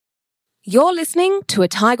You're listening to a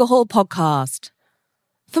Tiger Hall podcast.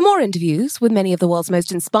 For more interviews with many of the world's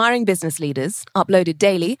most inspiring business leaders, uploaded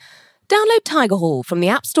daily, download Tiger Hall from the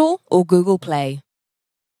App Store or Google Play.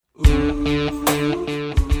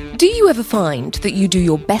 Do you ever find that you do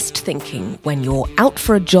your best thinking when you're out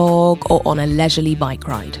for a jog or on a leisurely bike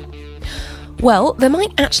ride? Well, there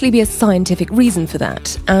might actually be a scientific reason for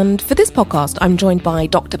that, and for this podcast I'm joined by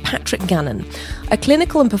Dr. Patrick Gannon, a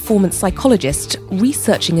clinical and performance psychologist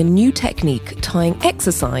researching a new technique tying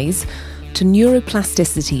exercise to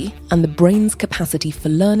neuroplasticity and the brain's capacity for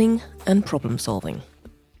learning and problem solving.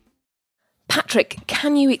 Patrick,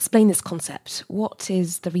 can you explain this concept? What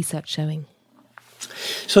is the research showing?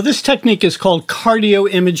 So this technique is called cardio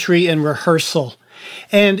imagery and rehearsal,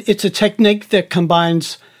 and it's a technique that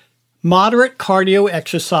combines moderate cardio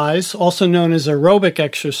exercise, also known as aerobic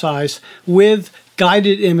exercise, with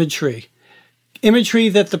guided imagery. Imagery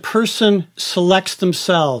that the person selects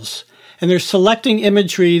themselves. And they're selecting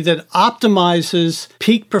imagery that optimizes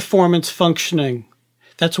peak performance functioning.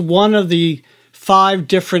 That's one of the 5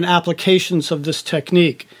 different applications of this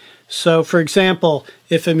technique. So, for example,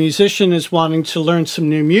 if a musician is wanting to learn some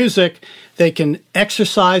new music, they can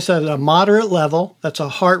exercise at a moderate level. That's a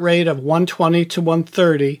heart rate of 120 to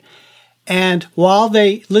 130. And while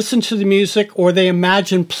they listen to the music or they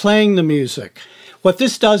imagine playing the music, what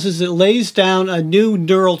this does is it lays down a new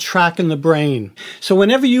neural track in the brain. So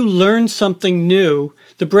whenever you learn something new,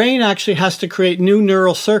 the brain actually has to create new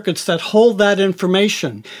neural circuits that hold that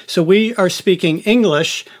information. So we are speaking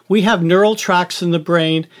English. We have neural tracks in the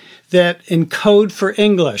brain that encode for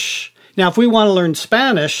English. Now, if we want to learn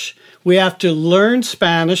Spanish, we have to learn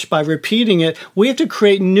Spanish by repeating it. We have to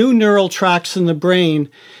create new neural tracks in the brain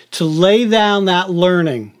to lay down that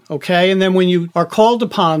learning, okay? And then when you are called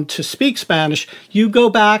upon to speak Spanish, you go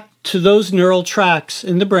back to those neural tracks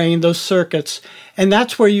in the brain, those circuits, and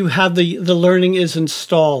that's where you have the learning is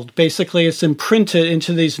installed. Basically, it's imprinted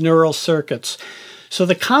into these neural circuits. So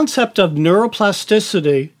the concept of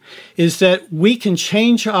neuroplasticity is that we can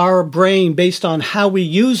change our brain based on how we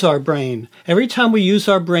use our brain. Every time we use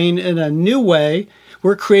our brain in a new way,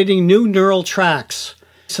 we're creating new neural tracks.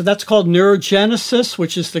 So that's called neurogenesis,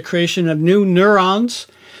 which is the creation of new neurons.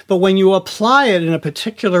 But when you apply it in a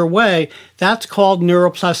particular way, that's called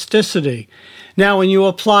neuroplasticity. Now, when you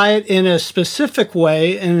apply it in a specific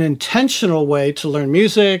way, in an intentional way to learn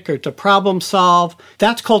music or to problem solve,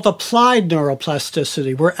 that's called applied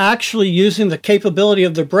neuroplasticity. We're actually using the capability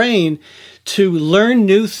of the brain to learn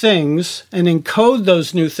new things and encode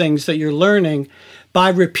those new things that you're learning by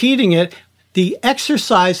repeating it. The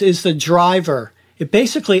exercise is the driver. It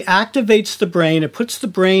basically activates the brain. It puts the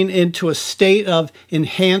brain into a state of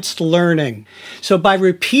enhanced learning. So by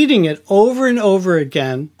repeating it over and over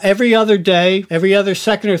again, every other day, every other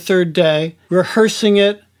second or third day, rehearsing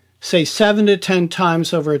it, say 7 to 10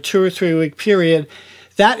 times over a 2 or 3 week period,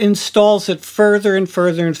 that installs it further and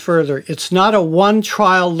further and further. It's not a one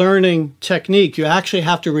trial learning technique. You actually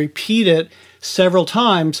have to repeat it several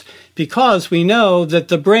times because we know that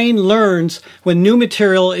the brain learns when new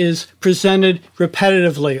material is presented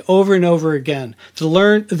repetitively over and over again.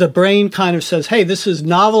 The brain kind of says, hey, this is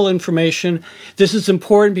novel information. This is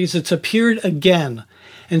important because it's appeared again.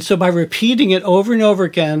 And so by repeating it over and over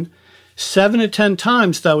again, 7 to 10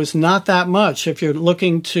 times, though, is not that much if you're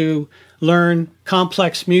looking to learn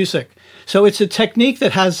complex music. So it's a technique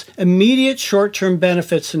that has immediate short-term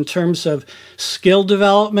benefits in terms of skill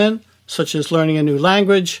development, such as learning a new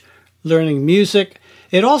language, learning music.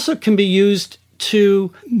 It also can be used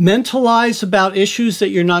to mentalize about issues that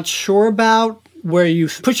you're not sure about, where you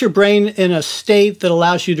put your brain in a state that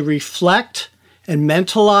allows you to reflect and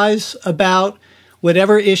mentalize about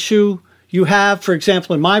whatever issue you have. For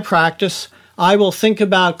example, in my practice, I will think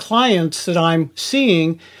about clients that I'm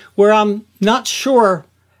seeing where I'm not sure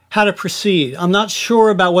how to proceed. I'm not sure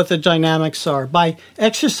about what the dynamics are. By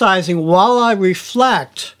exercising while I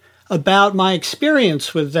reflect about my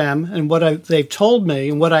experience with them and what they've told me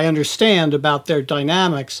and what I understand about their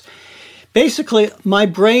dynamics, basically my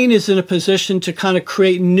brain is in a position to kind of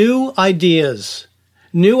create new ideas,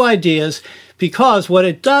 because what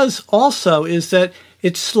it does also is that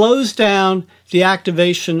it slows down the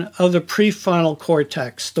activation of the prefrontal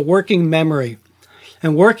cortex, the working memory.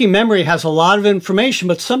 And working memory has a lot of information,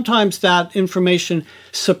 but sometimes that information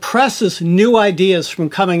suppresses new ideas from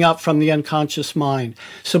coming up from the unconscious mind.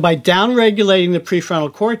 So by downregulating the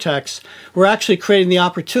prefrontal cortex, we're actually creating the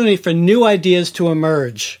opportunity for new ideas to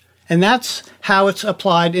emerge. And that's how it's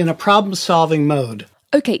applied in a problem-solving mode.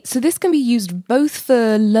 Okay, so this can be used both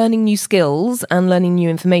for learning new skills and learning new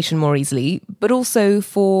information more easily, but also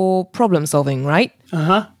for problem solving, right?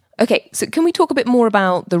 Uh-huh. Okay, so can we talk a bit more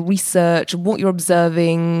about the research, what you're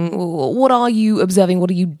observing? What are you observing?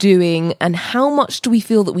 What are you doing? And how much do we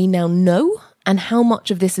feel that we now know? And how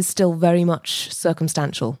much of this is still very much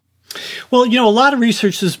circumstantial? Well, a lot of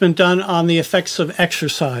research has been done on the effects of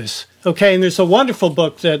exercise. Okay, and there's a wonderful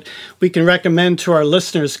book that we can recommend to our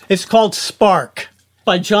listeners. It's called Spark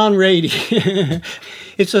by John Rady.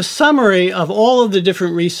 It's a summary of all of the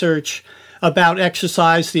different research about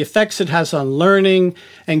exercise, the effects it has on learning,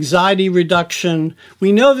 anxiety reduction.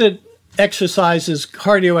 We know that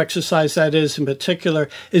cardio exercise that is in particular,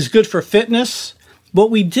 is good for fitness. What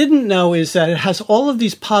we didn't know is that it has all of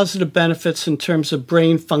these positive benefits in terms of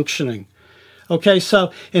brain functioning. Okay,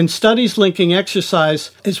 so in studies linking exercise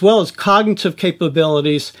as well as cognitive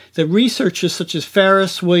capabilities, the researchers such as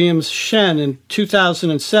Ferris, Williams, Shen in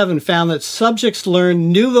 2007 found that subjects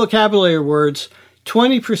learn new vocabulary words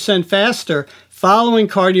 20% faster following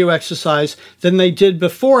cardio exercise than they did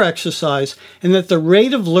before exercise, and that the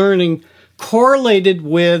rate of learning correlated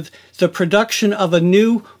with the production of a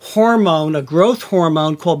new hormone, a growth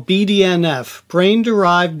hormone called BDNF,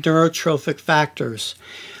 brain-derived neurotrophic factors.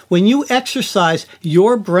 When you exercise,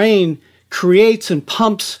 your brain creates and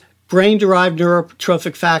pumps brain-derived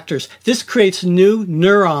neurotrophic factors. This creates new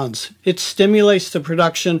neurons. It stimulates the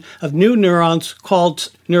production of new neurons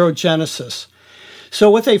called neurogenesis. So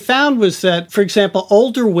what they found was that, for example,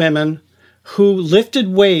 older women who lifted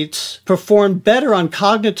weights performed better on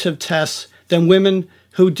cognitive tests than women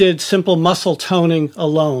who did simple muscle toning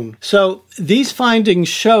alone. So these findings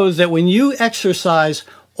show that when you exercise,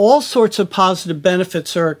 all sorts of positive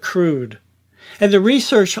benefits are accrued. And the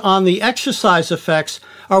research on the exercise effects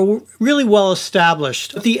are really well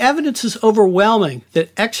established. The evidence is overwhelming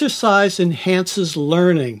that exercise enhances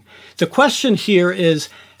learning. The question here is,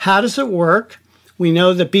 how does it work? We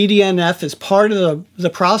know that BDNF is part of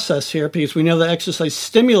the process here because we know that exercise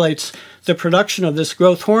stimulates the production of this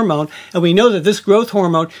growth hormone, and we know that this growth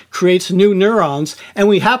hormone creates new neurons, and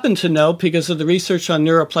we happen to know, because of the research on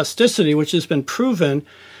neuroplasticity, which has been proven,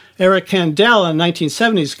 Eric Kandel in the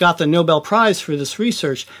 1970s got the Nobel Prize for this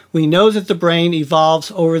research. We know that the brain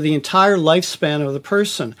evolves over the entire lifespan of the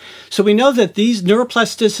person. So we know that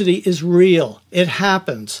neuroplasticity is real. It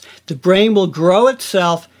happens. The brain will grow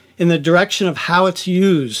itself in the direction of how it's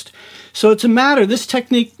used. So it's a matter, this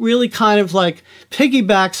technique really kind of like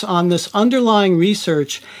piggybacks on this underlying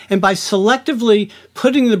research, and by selectively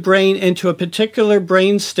putting the brain into a particular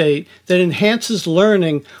brain state that enhances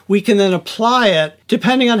learning, we can then apply it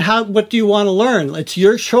depending on what do you want to learn. It's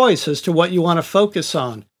your choice as to what you want to focus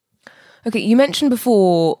on. Okay, you mentioned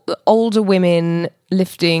before older women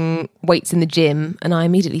lifting weights in the gym, and I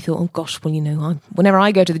immediately thought, oh gosh, well, whenever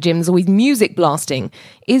I go to the gym, there's always music blasting.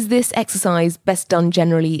 Is this exercise best done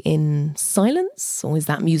generally in silence, or is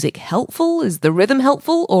that music helpful? Is the rhythm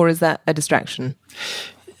helpful, or is that a distraction?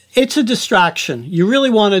 It's a distraction. You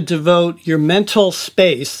really want to devote your mental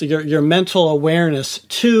space, your mental awareness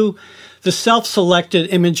to the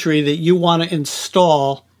self-selected imagery that you want to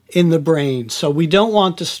install in the brain. So we don't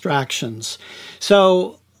want distractions.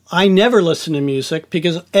 So I never listen to music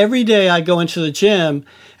because every day I go into the gym,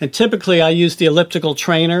 and typically I use the elliptical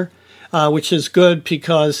trainer, which is good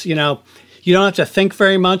because, you don't have to think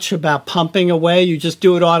very much about pumping away. You just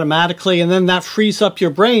do it automatically, and then that frees up your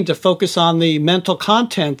brain to focus on the mental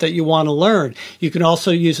content that you want to learn. You can also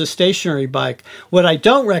use a stationary bike. What I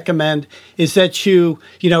don't recommend is that you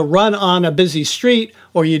run on a busy street,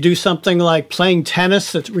 or you do something like playing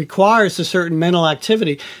tennis that requires a certain mental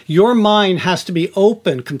activity. Your mind has to be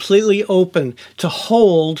open, completely open, to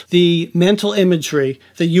hold the mental imagery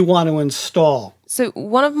that you want to install. So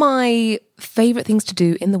one of my favorite things to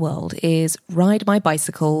do in the world is ride my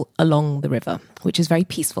bicycle along the river, which is very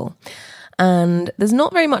peaceful. And there's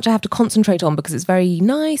not very much I have to concentrate on because it's very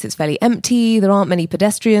nice, it's fairly empty, there aren't many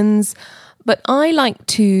pedestrians. But I like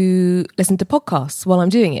to listen to podcasts while I'm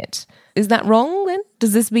doing it. Is that wrong then?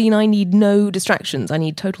 Does this mean I need no distractions? I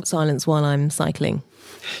need total silence while I'm cycling?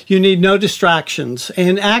 You need no distractions.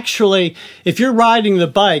 And actually, if you're riding the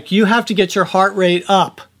bike, you have to get your heart rate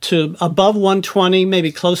up to above 120,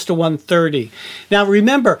 maybe close to 130. Now,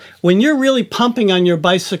 remember, when you're really pumping on your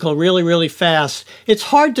bicycle really, really fast, it's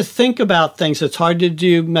hard to think about things. It's hard to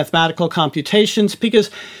do mathematical computations because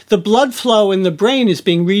the blood flow in the brain is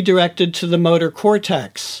being redirected to the motor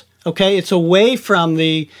cortex. Okay, it's away from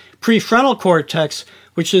the prefrontal cortex,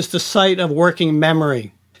 which is the site of working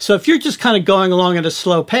memory. So if you're just kind of going along at a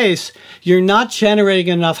slow pace, you're not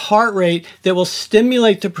generating enough heart rate that will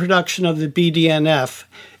stimulate the production of the BDNF,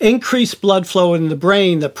 increase blood flow in the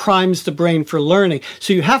brain that primes the brain for learning.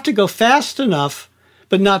 So you have to go fast enough,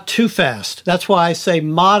 but not too fast. That's why I say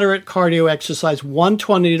moderate cardio exercise,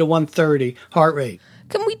 120 to 130 heart rate.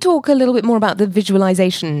 Can we talk a little bit more about the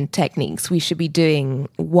visualization techniques we should be doing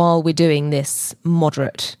while we're doing this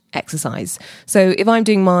moderate exercise? So if I'm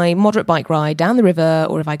doing my moderate bike ride down the river,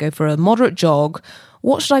 or if I go for a moderate jog,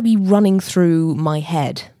 what should I be running through my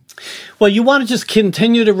head? Well, you want to just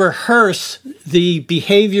continue to rehearse the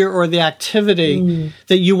behavior or the activity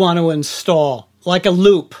that you want to install, like a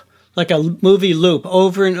loop, like a movie loop,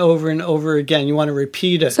 over and over and over again. You want to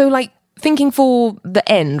repeat it. So like thinking for the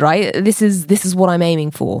end, right? This is what I'm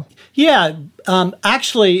aiming for. Yeah.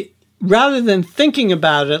 Actually, rather than thinking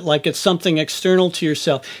about it like it's something external to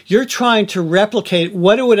yourself, you're trying to replicate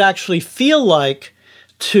what it would actually feel like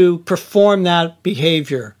to perform that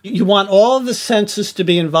behavior. You want all of the senses to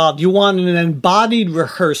be involved. You want an embodied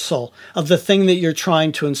rehearsal of the thing that you're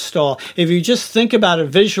trying to install. If you just think about it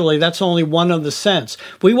visually, that's only one of the sense.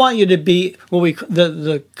 We want you to be,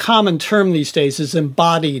 the common term these days is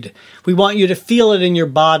embodied. We want you to feel it in your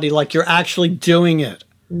body like you're actually doing it.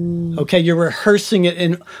 Okay, you're rehearsing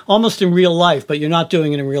it almost in real life, but you're not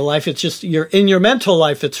doing it in real life. It's just you're in your mental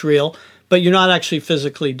life, it's real, but you're not actually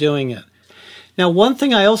physically doing it. Now, one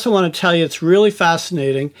thing I also want to tell you that's really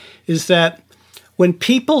fascinating is that when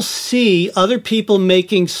people see other people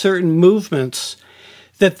making certain movements,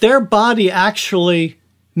 that their body actually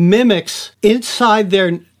mimics inside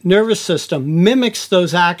their nervous system, mimics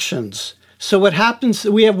those actions. So what happens,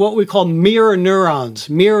 we have what we call mirror neurons,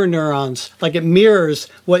 like it mirrors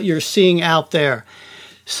what you're seeing out there.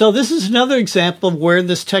 So this is another example of where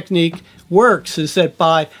this technique works, is that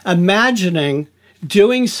by imagining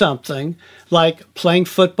doing something like playing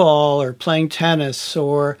football or playing tennis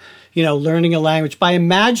or, learning a language, by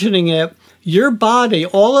imagining it, your body,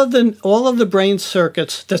 all of the brain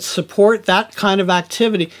circuits that support that kind of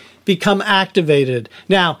activity become activated.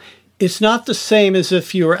 Now, it's not the same as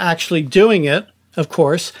if you were actually doing it, of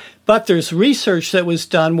course, but there's research that was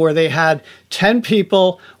done where they had 10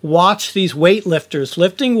 people watch these weightlifters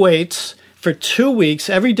lifting weights for 2 weeks,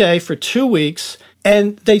 every day for 2 weeks,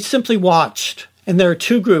 and they simply watched. And there are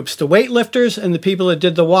two groups, the weightlifters and the people that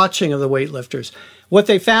did the watching of the weightlifters. What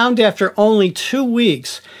they found after only 2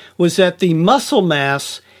 weeks was that the muscle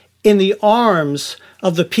mass in the arms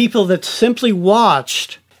of the people that simply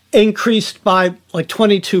watched increased by like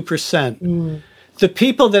 22%. The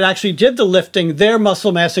people that actually did the lifting, their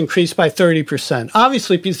muscle mass increased by 30%.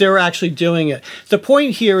 Obviously, because they were actually doing it. The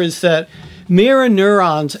point here is that mirror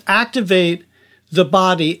neurons activate the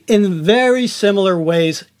body in very similar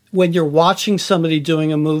ways when you're watching somebody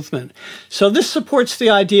doing a movement. So this supports the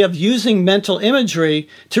idea of using mental imagery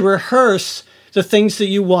to rehearse the things that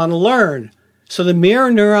you want to learn. So the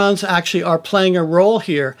mirror neurons actually are playing a role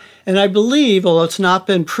here. And I believe, although it's not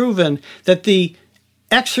been proven, that the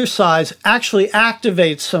exercise actually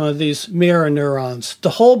activates some of these mirror neurons.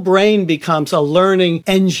 The whole brain becomes a learning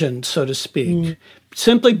engine, so to speak.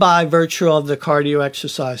 Simply by virtue of the cardio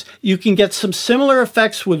exercise. You can get some similar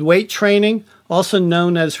effects with weight training, also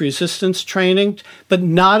known as resistance training, but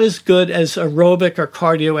not as good as aerobic or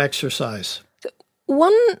cardio exercise.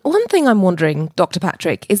 One thing I'm wondering, Dr.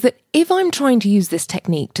 Patrick, is that if I'm trying to use this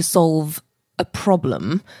technique to solve a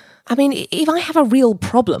problem, I mean, if I have a real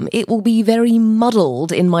problem, it will be very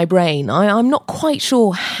muddled in my brain. I'm not quite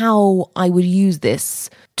sure how I would use this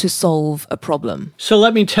to solve a problem. So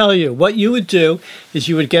let me tell you, what you would do is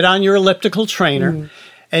you would get on your elliptical trainer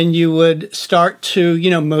and you would start to,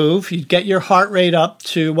 move. You'd get your heart rate up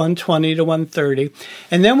to 120 to 130.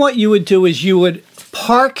 And then what you would do is you would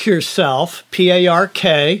park yourself,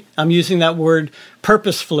 P-A-R-K, I'm using that word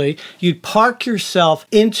purposefully, you'd park yourself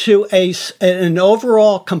into an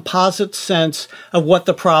overall composite sense of what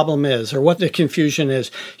the problem is or what the confusion is.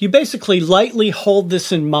 You basically lightly hold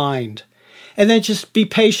this in mind. And then just be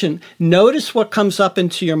patient. Notice what comes up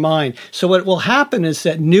into your mind. So what will happen is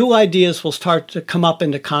that new ideas will start to come up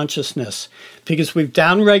into consciousness because we've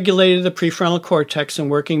downregulated the prefrontal cortex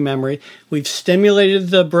and working memory. We've stimulated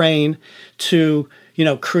the brain to,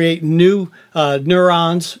 create new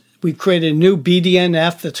neurons. We've created a new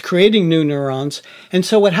BDNF that's creating new neurons. And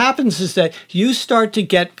so what happens is that you start to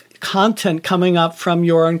get content coming up from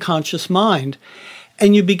your unconscious mind.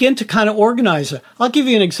 And you begin to kind of organize it. I'll give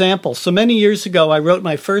you an example. So many years ago, I wrote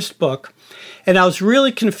my first book, and I was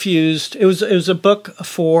really confused. It was a book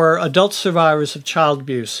for adult survivors of child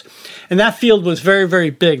abuse. And that field was very, very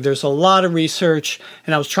big. There's a lot of research,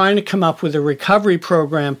 and I was trying to come up with a recovery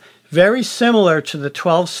program very similar to the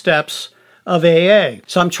 12 steps of AA.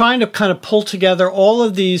 So I'm trying to kind of pull together all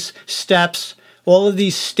of these steps, all of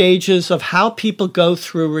these stages of how people go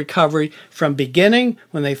through recovery from beginning,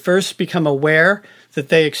 when they first become aware that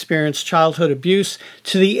they experienced childhood abuse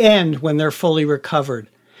to the end when they're fully recovered.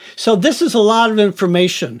 So this is a lot of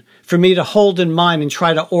information for me to hold in mind and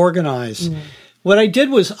try to organize. What I did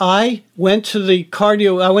was I went to the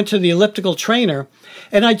elliptical trainer,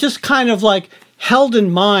 and I just kind of like held in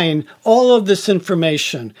mind all of this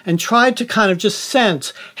information and tried to kind of just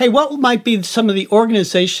sense, hey, what might be some of the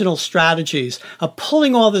organizational strategies of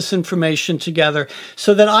pulling all this information together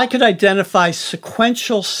so that I could identify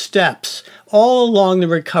sequential steps all along the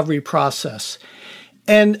recovery process.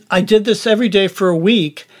 And I did this every day for a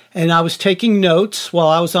week. And I was taking notes while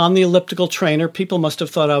I was on the elliptical trainer. People must have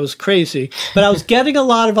thought I was crazy, but I was getting a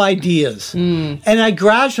lot of ideas. And I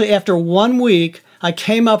gradually, after 1 week, I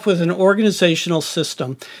came up with an organizational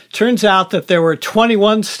system. Turns out that there were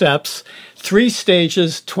 21 steps, 3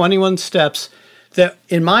 stages, 21 steps that,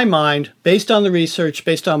 in my mind, based on the research,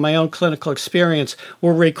 based on my own clinical experience,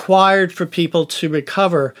 were required for people to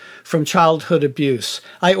recover from childhood abuse.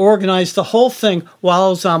 I organized the whole thing while I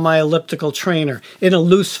was on my elliptical trainer in a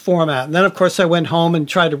loose format. And then, of course, I went home and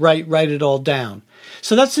tried to write it all down.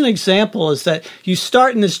 So that's an example, is that you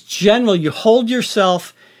start in this general, you hold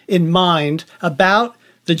yourself in mind about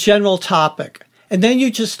the general topic. And then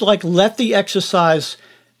you just let the exercise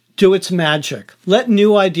do its magic. Let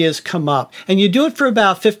new ideas come up. And you do it for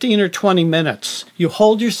about 15 or 20 minutes. You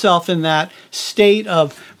hold yourself in that state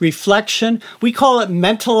of reflection. We call it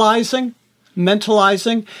mentalizing.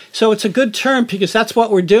 So it's a good term because that's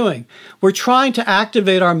what we're doing. We're trying to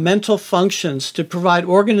activate our mental functions to provide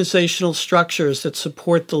organizational structures that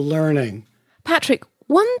support the learning. Patrick,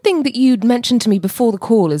 one thing that you'd mentioned to me before the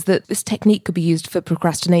call is that this technique could be used for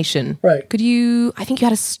procrastination. Right. I think you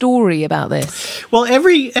had a story about this. Well,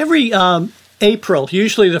 every April,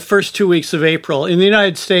 usually the first 2 weeks of April, in the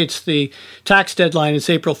United States, the tax deadline is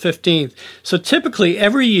April 15th. So typically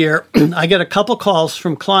every year, I get a couple calls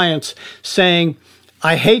from clients saying,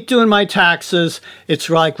 I hate doing my taxes. It's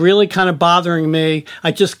really kind of bothering me.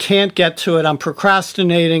 I just can't get to it. I'm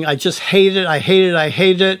procrastinating. I just hate it. I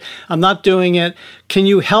hate it. I'm not doing it. Can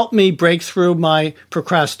you help me break through my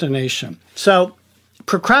procrastination? So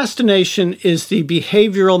procrastination is the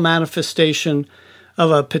behavioral manifestation of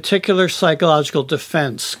a particular psychological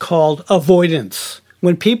defense called avoidance.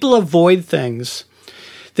 When people avoid things,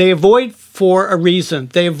 they avoid for a reason.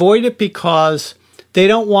 They avoid it because they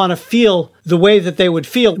don't want to feel the way that they would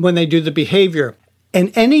feel when they do the behavior.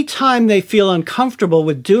 And anytime they feel uncomfortable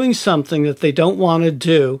with doing something that they don't want to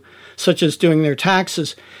do, such as doing their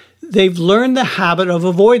taxes, they've learned the habit of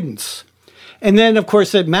avoidance. And then, of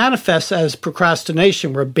course, it manifests as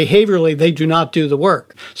procrastination, where behaviorally they do not do the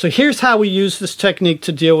work. So here's how we use this technique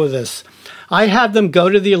to deal with this. I have them go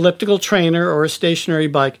to the elliptical trainer or a stationary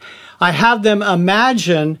bike. I have them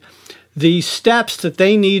imagine the steps that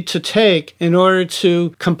they need to take in order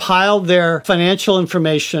to compile their financial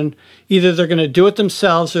information. Either they're going to do it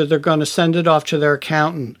themselves or they're going to send it off to their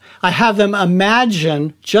accountant. I have them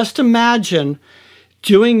just imagine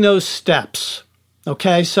doing those steps.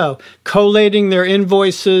 Okay, so collating their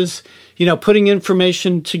invoices, putting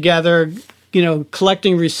information together,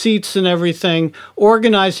 collecting receipts and everything,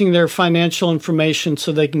 organizing their financial information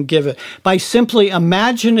so they can give it. By simply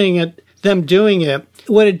imagining them doing it,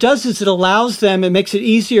 what it does is it makes it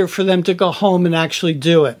easier for them to go home and actually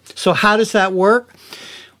do it. So how does that work?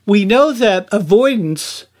 We know that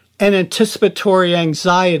avoidance and anticipatory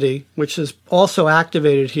anxiety, which is also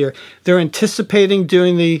activated here, they're anticipating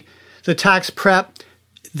doing the tax prep.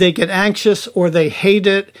 They get anxious or they hate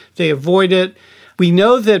it. They avoid it. We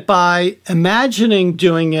know that by imagining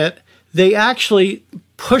doing it, they actually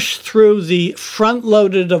push through the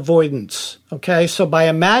front-loaded avoidance. Okay, so by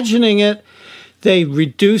imagining it, they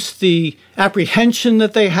reduce the apprehension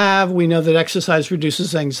that they have. We know that exercise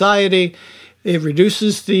reduces anxiety. It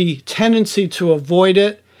reduces the tendency to avoid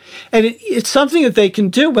it. And it's something that they can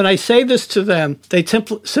do. When I say this to them, they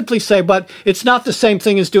simply say, but it's not the same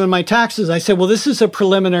thing as doing my taxes. I say, well, this is a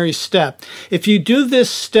preliminary step. If you do this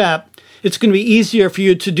step, it's going to be easier for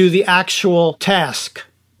you to do the actual task.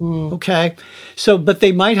 Okay? So, but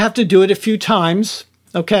they might have to do it a few times,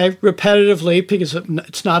 okay, repetitively, because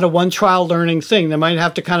it's not a one-trial learning thing. They might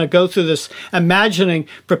have to kind of go through this imagining,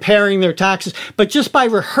 preparing their taxes. But just by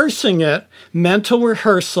rehearsing it, mental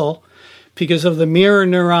rehearsal, because of the mirror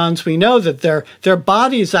neurons, we know that their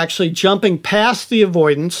body is actually jumping past the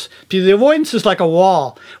avoidance. The avoidance is like a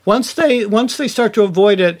wall. Once they start to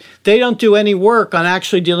avoid it, they don't do any work on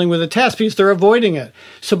actually dealing with the task because they're avoiding it.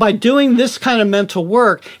 So by doing this kind of mental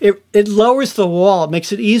work, it lowers the wall. It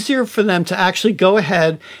makes it easier for them to actually go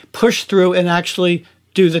ahead, push through, and actually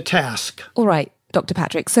do the task. All right, Dr.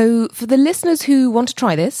 Patrick. So for the listeners who want to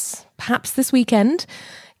try this, perhaps this weekend,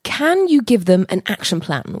 can you give them an action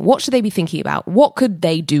plan? What should they be thinking about? What could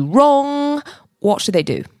they do wrong? What should they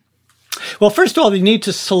do? Well, first of all, they need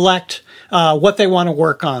to select what they want to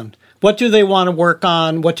work on. What do they want to work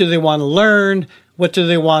on? What do they want to learn? What do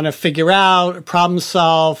they want to figure out, problem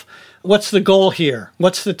solve? What's the goal here?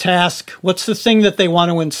 What's the task? What's the thing that they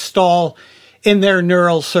want to install in their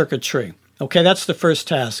neural circuitry? Okay, that's the first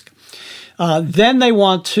task. Then they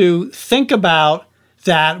want to think about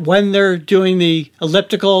that when they're doing the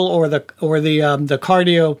elliptical or the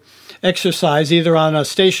cardio exercise, either on a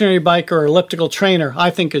stationary bike or elliptical trainer, I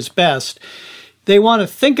think is best. They want to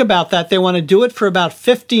think about that. They want to do it for about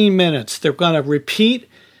 15 minutes. They're going to repeat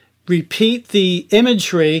the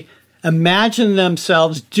imagery, imagine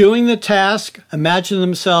themselves doing the task, imagine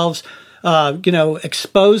themselves,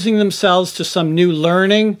 exposing themselves to some new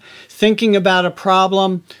learning, thinking about a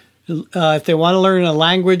problem. If they want to learn a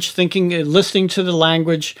language, listening to the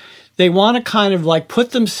language, they want to kind of like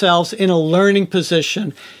put themselves in a learning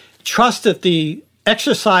position, trust that the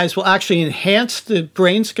exercise will actually enhance the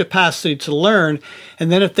brain's capacity to learn.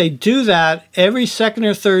 And then if they do that every second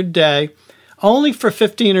or third day, only for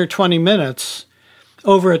 15 or 20 minutes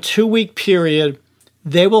over a 2-week period,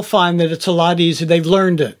 they will find that it's a lot easier. They've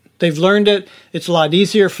learned it. It's a lot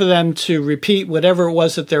easier for them to repeat whatever it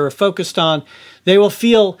was that they were focused on. They will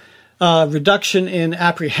feel reduction in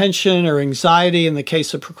apprehension or anxiety in the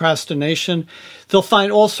case of procrastination. They'll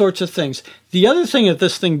find all sorts of things. The other thing that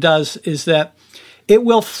this thing does is that it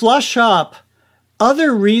will flush up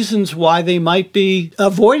other reasons why they might be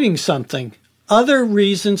avoiding something. Other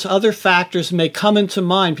reasons, other factors may come into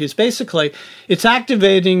mind because basically it's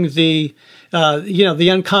activating the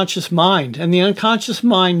unconscious mind, and the unconscious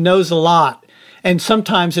mind knows a lot, and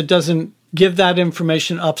sometimes it doesn't give that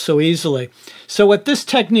information up so easily. So what this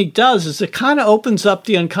technique does is it kind of opens up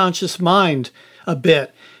the unconscious mind a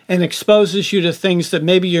bit and exposes you to things that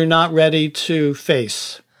maybe you're not ready to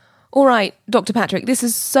face. All right, Dr. Patrick, this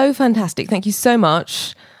is so fantastic. Thank you so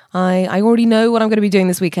much. I already know what I'm going to be doing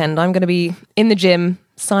this weekend. I'm going to be in the gym,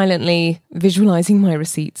 silently visualizing my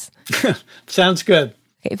receipts. Sounds good.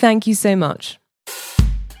 Okay, thank you so much.